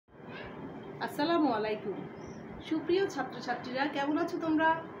আসসালামু আলাইকুম। সুপ্রিয় ছাত্রছাত্রীরা, কেমন আছো তোমরা?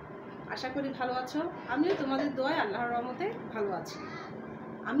 আশা করি ভালো আছো। আমিও তোমাদের দোয়ায় আল্লাহর রহমতে ভালো আছি।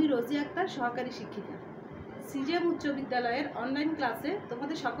 আমি রোজি আক্তার, সহকারী শিক্ষিকা, সিজিএম উচ্চ বিদ্যালয়ের অনলাইন ক্লাসে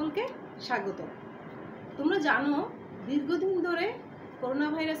তোমাদের সকলকে স্বাগত। তোমরা জানো, দীর্ঘদিন ধরে করোনা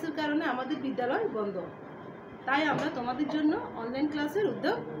ভাইরাসের কারণে আমাদের বিদ্যালয় বন্ধ, তাই আমরা তোমাদের জন্য অনলাইন ক্লাসের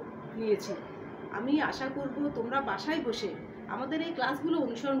উদ্যোগ নিয়েছি। আমি আশা করব তোমরা বাসায় বসে আমাদের এই ক্লাসগুলো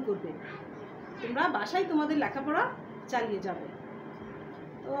অনুসরণ করবে। তোমরা বাসায় তোমাদের লেখাপড়া চালিয়ে যাবে।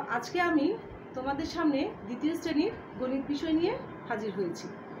 তো আজকে আমি তোমাদের সামনে দ্বিতীয় শ্রেণীর গণিত বিষয় নিয়ে হাজির হয়েছি।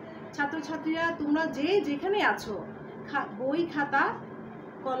 ছাত্রছাত্রীরা, তোমরা যে যেখানে আছো, বই খাতা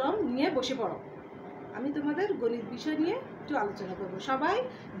কলম নিয়ে বসে পড়ো। আমি তোমাদের গণিত বিষয় নিয়ে একটু আলোচনা করব। সবাই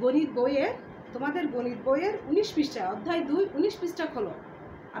তোমাদের গণিত বইয়ের 19 পৃষ্ঠা, অধ্যায় 2 19 পৃষ্ঠা খোলো।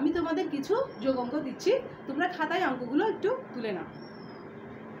 আমি তোমাদের কিছু যোগ অঙ্ক দিচ্ছি, তোমরা খাতায় অঙ্কগুলো একটু তুলে নাও।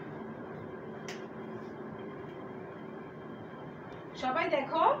 সবাই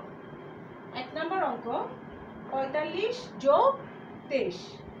দেখো, 1 নম্বর অঙ্ক 45 যোগ 23।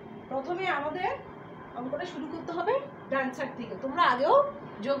 প্রথমে আমাদের অঙ্কটা শুরু করতে হবে ডান সাইড থেকে। তোমরা আগেও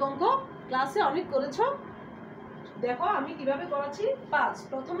যোগ অঙ্ক ক্লাসে অনেক করেছো। দেখো আমি কিভাবে করাচ্ছি। 5,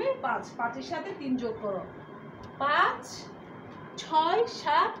 প্রথমে 5 এর সাথে 3 যোগ করো। 5, 6,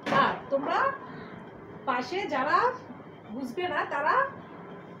 7, 8। তোমরা পাশে যারা বুঝবে না তারা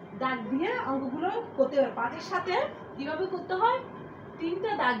দাগ দিয়ে অঙ্কগুলো করতে হবে। 5 এর সাথে কিভাবে করতে হয়,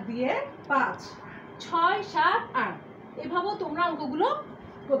 3টা দাগ দিয়ে 5, 6, 7, 8 এভাবেও তোমরা অঙ্কগুলো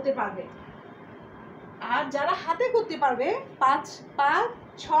করতে পারবে। আর যারা হাতে করতে পারবে 5,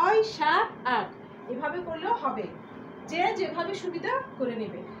 6, 7, 8 এভাবে করলেও হবে। যে যেভাবে সুবিধা করে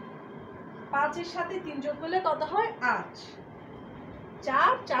নেবে। 5 এর সাথে 3 যোগ করলে কত হয়? 8।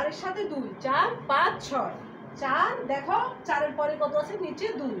 4 এর সাথে 2, 4, 5, 6। 4 দেখো, 4 এর পরে কত আছে? নিচে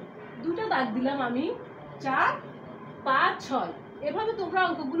 2, 2টা দাগ দিলাম আমি। 4, 5, 6 এভাবে তোমরা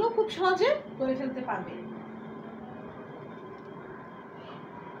অঙ্কগুলো খুব সহজে করে ফেলতে পারবে।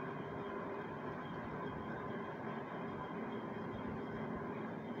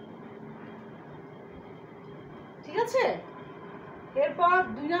 ঠিক আছে, এরপর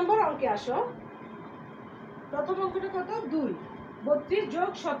 2 নম্বর অঙ্কে আসো। প্রথম অঙ্কটা কত? 2, 32 যোগ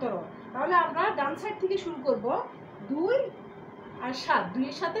 17। তাহলে আমরা ডান সাইড থেকে শুরু করব। 2 আর 7, 2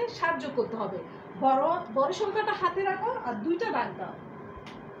 এর সাথে 7 যোগ করতে হবে। বড় সংখ্যাটা হাতে রাখো আর 2টা দাগ দাও।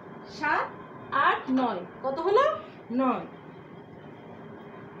 7, 8, 9 কত হলো? 9।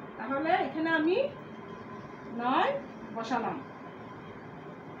 তাহলে এখানে আমি 9 বসালাম।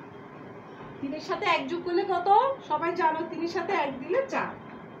 3 এর সাথে 1 যোগ করলে কত? সবাই জানো, 3 এর সাথে 1 দিলে 4,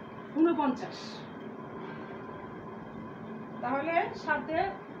 49। তাহলে সাথে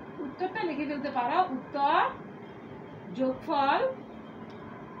উত্তরটা লিখে ফেলতে পারো। উত্তর যোগফল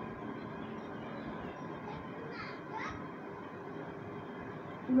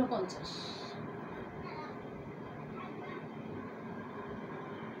 49।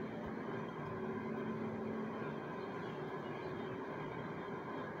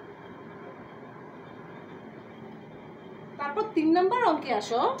 তারপর 3 নম্বর অঙ্কে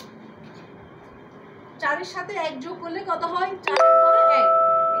আসো। 4 এর সাথে 1 যোগ করলে কত হয়? 4 এর পরে 1।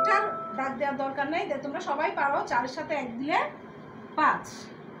 এটা দাগ দেওয়ার দরকার নাই, তোমরা সবাই পারো। 4 এর সাথে 1 দিলে 5।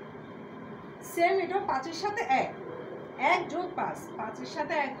 সেম এটা 5 এর সাথে 1 যোগ 5, 5 এর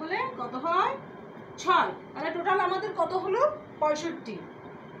সাথে 1 হলে কত হয়? 6। তাহলে টোটাল আমাদের কত হলো? 65।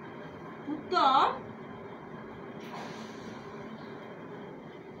 উত্তর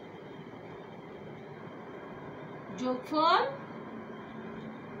যোগফল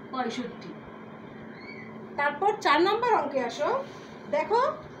 65। তারপর 4 নম্বর অঙ্কে আসো। দেখো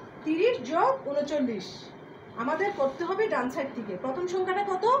 30 যোগ 39 আমাদের করতে হবে ডান সাইড থেকে। প্রথম সংখ্যাটা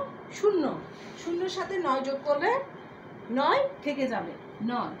কত? 0। 0 সাথে 9 যোগ করলে 9 থেকে যাবে।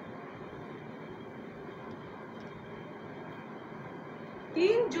 9।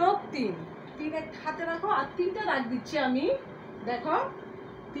 3 যোগ 3, 3 এক হাতে রাখো আর 3টা দাগ দিচ্ছি আমি। দেখো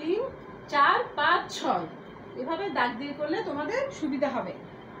 3, 4, 5, 6 এভাবে দাগ দিয়ে করলে তোমাদের সুবিধা হবে।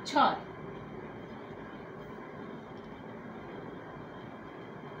 6।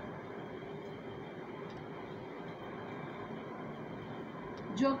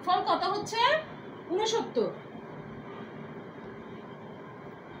 যোগফল কত হচ্ছে? 69।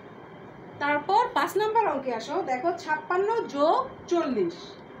 তারপর 5 নম্বর অঙ্কে আসো। দেখো 56 যোগ 40।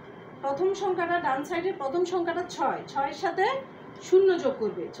 প্রথম সংখ্যাটা ডান সাইডে, প্রথম সংখ্যাটা 6, 6 এর সাথে 0 যোগ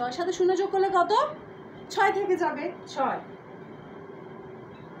করবে। 6 এর সাথে 0 যোগ করলে কত? 6 থেকে যাবে। 6।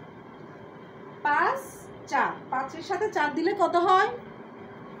 5, 4, 5 এর সাথে 4 দিলে কত হয়?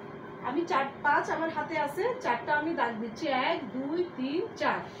 আমি 4, 5 আমার হাতে আছে, 4টা আমি দাগ দিচ্ছি। 1, 2, 3,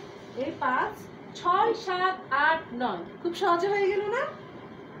 4। এই 5 6 7 8 9 খুব সহজে হয়ে গেল না?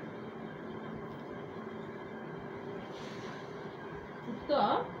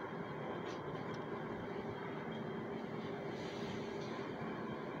 উত্তর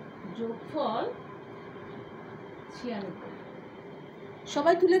যোগফল 96।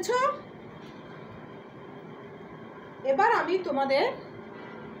 সবাই তুলেছ? এবার আমি তোমাদের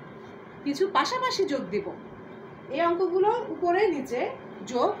কিছু পাশাপাশি যোগ দিব। এই অঙ্কগুলো উপরে নিচে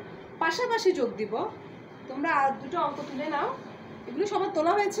যোগ, পাশাপাশি যোগ দিব। তোমরা আর দুটো অঙ্ক তুলে নাও, এগুলো সবার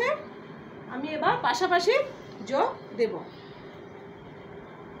তোলা হয়েছে। আমি এবার পাশাপাশি যোগ দেব,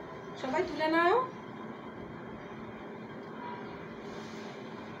 সবাই তুলে নাও।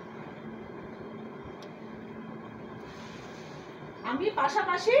 আমি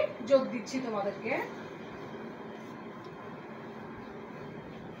পাশাপাশি যোগ দিচ্ছি তোমাদেরকে।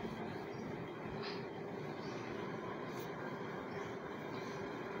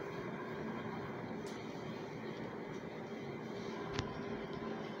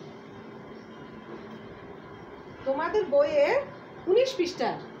 তোমাদের বইয়ে 19 পৃষ্ঠা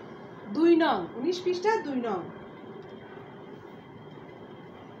 2 নং, 19 পৃষ্ঠা 2 নং।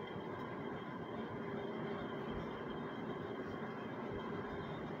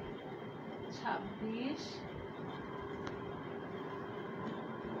 ছাব্বিশ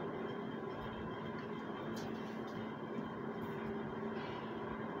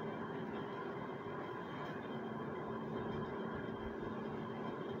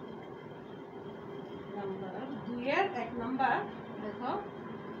দুইয়ের 1 নাম্বার দেখো,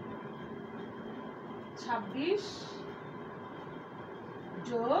 26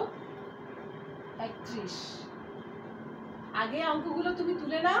 যোগ 31। আগে অঙ্কগুলো তুমি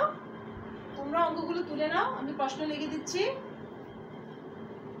তুলে নাও, তোমরা অঙ্কগুলো তুলে নাও, আমি প্রশ্ন লিখে দিচ্ছি।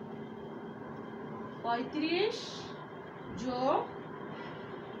 35 যোগ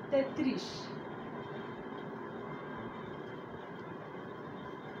 33।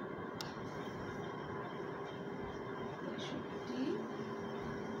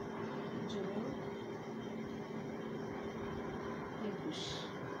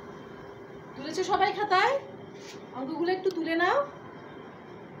 তুলেছে সবাই খাতায়? অঙ্কগুলো একটু তুলে নাও।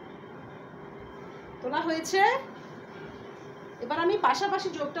 তোলা হয়েছে? এবার আমি পাশাপাশি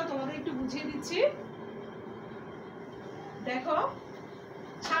যোগটা তোমাদের একটু বুঝিয়ে দিচ্ছি। দেখো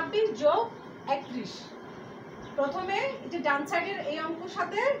 26 যোগ 31, প্রথমে যে ডান সাইডের এই অঙ্কের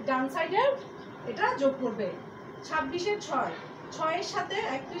সাথে ডান সাইডের এটা যোগ করবে। 26 এর 6, 6 এর সাথে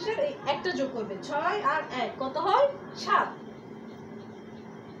 31 এর এই একটা যোগ করবে। 6 আর 1 কত হয়? 7।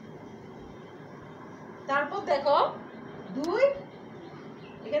 তারপর দেখো 2,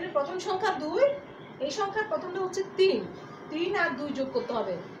 এখানে প্রথম সংখ্যা 2, এই সংখ্যার প্রথমটা হচ্ছে 3, 3 আর 2 যোগ করতে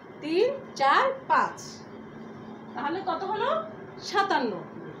হবে। 3 4 5, তাহলে কত হলো? 57।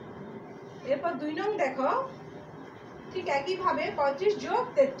 এরপর 2 নং দেখো, ঠিক একই ভাবে 35 যোগ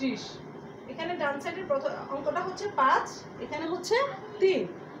 33, এখানে ডান সাইডের প্রথম অঙ্কটা হচ্ছে 5, এখানে হচ্ছে 3,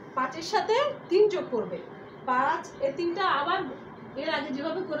 5 এর সাথে 3 যোগ করবে। 5 এই 3টা আবার এর আগে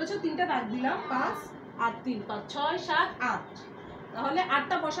যেভাবে করেছো 3টা দাগ দিলাম, 5 আর 3 5 6 7 8, তাহলে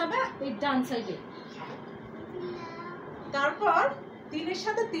 8টা বসাবে এই ডান সাইডে। তারপর 3 এর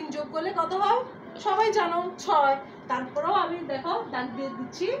সাথে 3 যোগ করলে কত হয় সবাই জানো? 6। তারপরেও আমি দেখো দাগ দিয়ে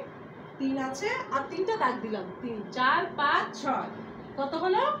দিচ্ছি, 3 আছে আর 3টা দাগ দিলাম, 3 4 5 6, কত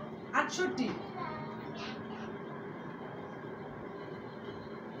হলো? 68।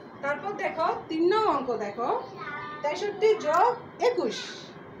 তারপর দেখো 3 নং অঙ্ক দেখো, 63 যোগ 21,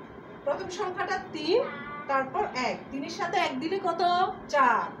 প্রথম সংখ্যাটা 3, তারপর 1, 3 এর সাথে 1 দিলে কত?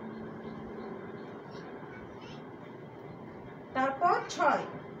 4। তারপর 6,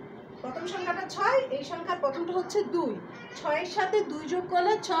 প্রথম সংখ্যাটা 6, এই সংখ্যার প্রথমটা হচ্ছে 2, 6 এর সাথে 2 যোগ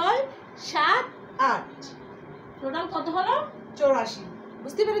করলে 6 7 8, টোটাল কত হলো? 84।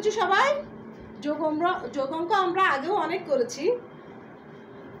 বুঝতে পেরেছো সবাই? যোগ অঙ্ক আমরা আগেও অনেক করেছি,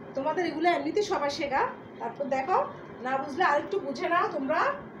 তোমাদের এগুলো এমনিতে সবাই শেখা। তারপর দেখো, না বুঝলে আরেকটু বুঝে নাও তোমরা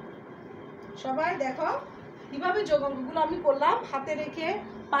সবাই। দেখো কিভাবে যোগ অঙ্কগুলো আমি করলাম, হাতে রেখে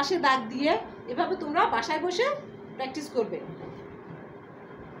পাশে দাগ দিয়ে, এভাবে তোমরা বাসায় বসে প্র্যাকটিস করবে।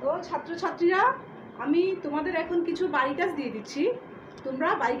 তো ছাত্রছাত্রীরা, আমি তোমাদের এখন কিছু বাড়ি কাজ দিয়ে দিচ্ছি, তোমরা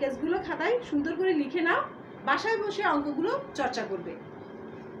বাড়ি কাজগুলো খাতায় সুন্দর করে লিখে নাও, বাসায় বসে অঙ্কগুলো চর্চা করবে।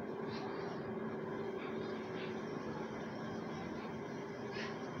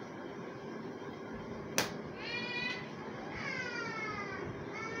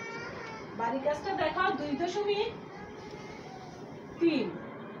 বাড়ি কাজটা দেখাও, 2.3,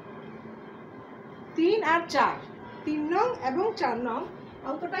 3 আর 4, 3 নং এবং 4 নং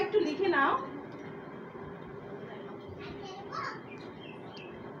অঙ্কটা একটু লিখে নাও।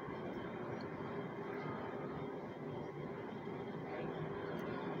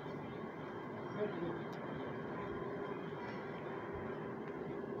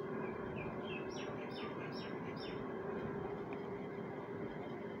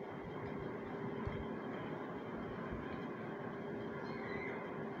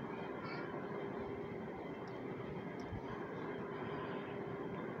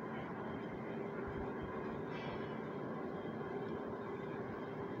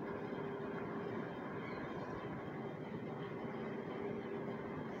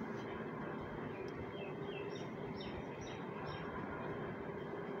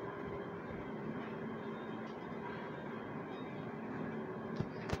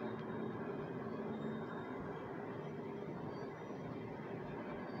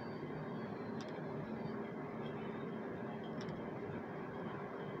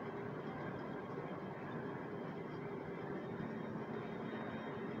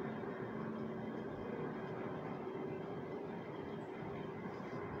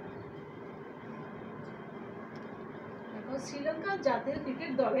 শ্রীলঙ্কা জাতীয়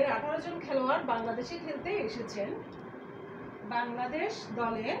ক্রিকেট দলের 18 জন খেলোয়াড় বাংলাদেশে খেলতে এসেছেন। বাংলাদেশ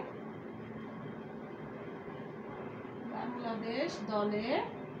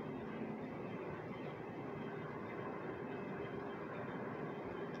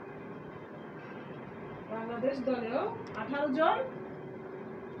দলেও 18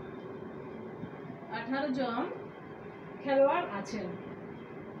 জন খেলোয়াড় আছেন।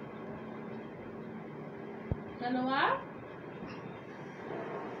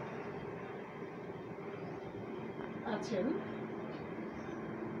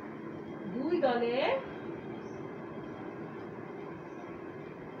 দুই দলে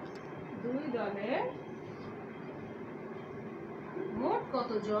মোট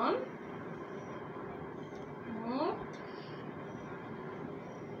কতজন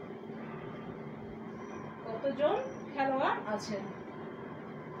খেলোয়াড় আছেন?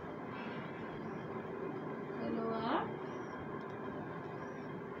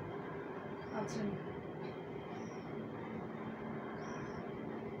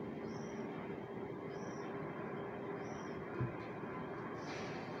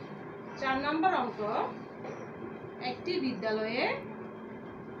 4 নম্বর অঙ্ক, একটি বিদ্যালয়ে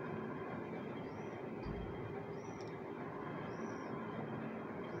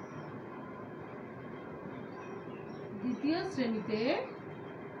দ্বিতীয় শ্রেণীতে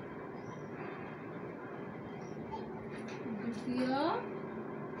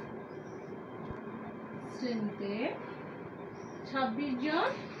 26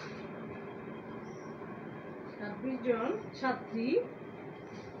 জন ছাত্রী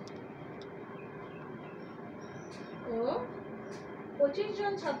ও 25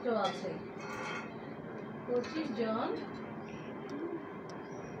 জন ছাত্র আছে। 25 জন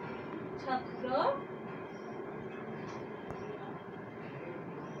ছাত্র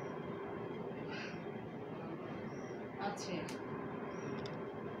আছে।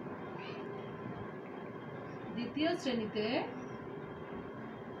 দ্বিতীয় শ্রেণীতে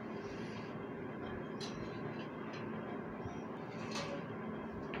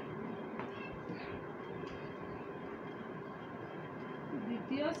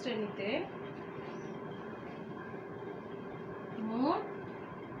মোট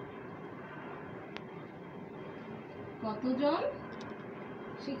কতজন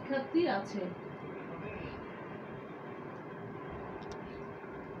শিক্ষার্থী আছে?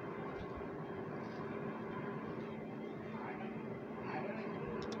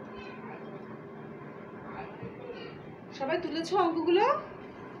 সবাই তুলেছো অঙ্কগুলো?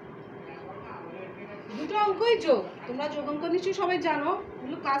 দুটো অঙ্কই যোগ, তোমরা যোগ অঙ্ক নিশ্চয়ই সবাই জানো,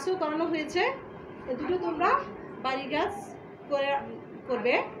 এগুলো ক্লাসেও করানো হয়েছে। এই দুটো তোমরা বাড়ির কাজ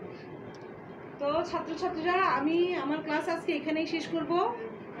করবে। তো ছাত্রছাত্রীরা, আমি আমার ক্লাস আজকে এখানেই শেষ করব।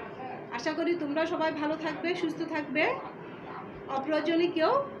 আশা করি তোমরা সবাই ভালো থাকবে, সুস্থ থাকবে। অপ্রয়োজনীয়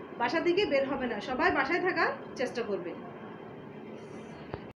কেউ বাসা থেকে বের হবে না, সবাই বাসায় থাকার চেষ্টা করবে।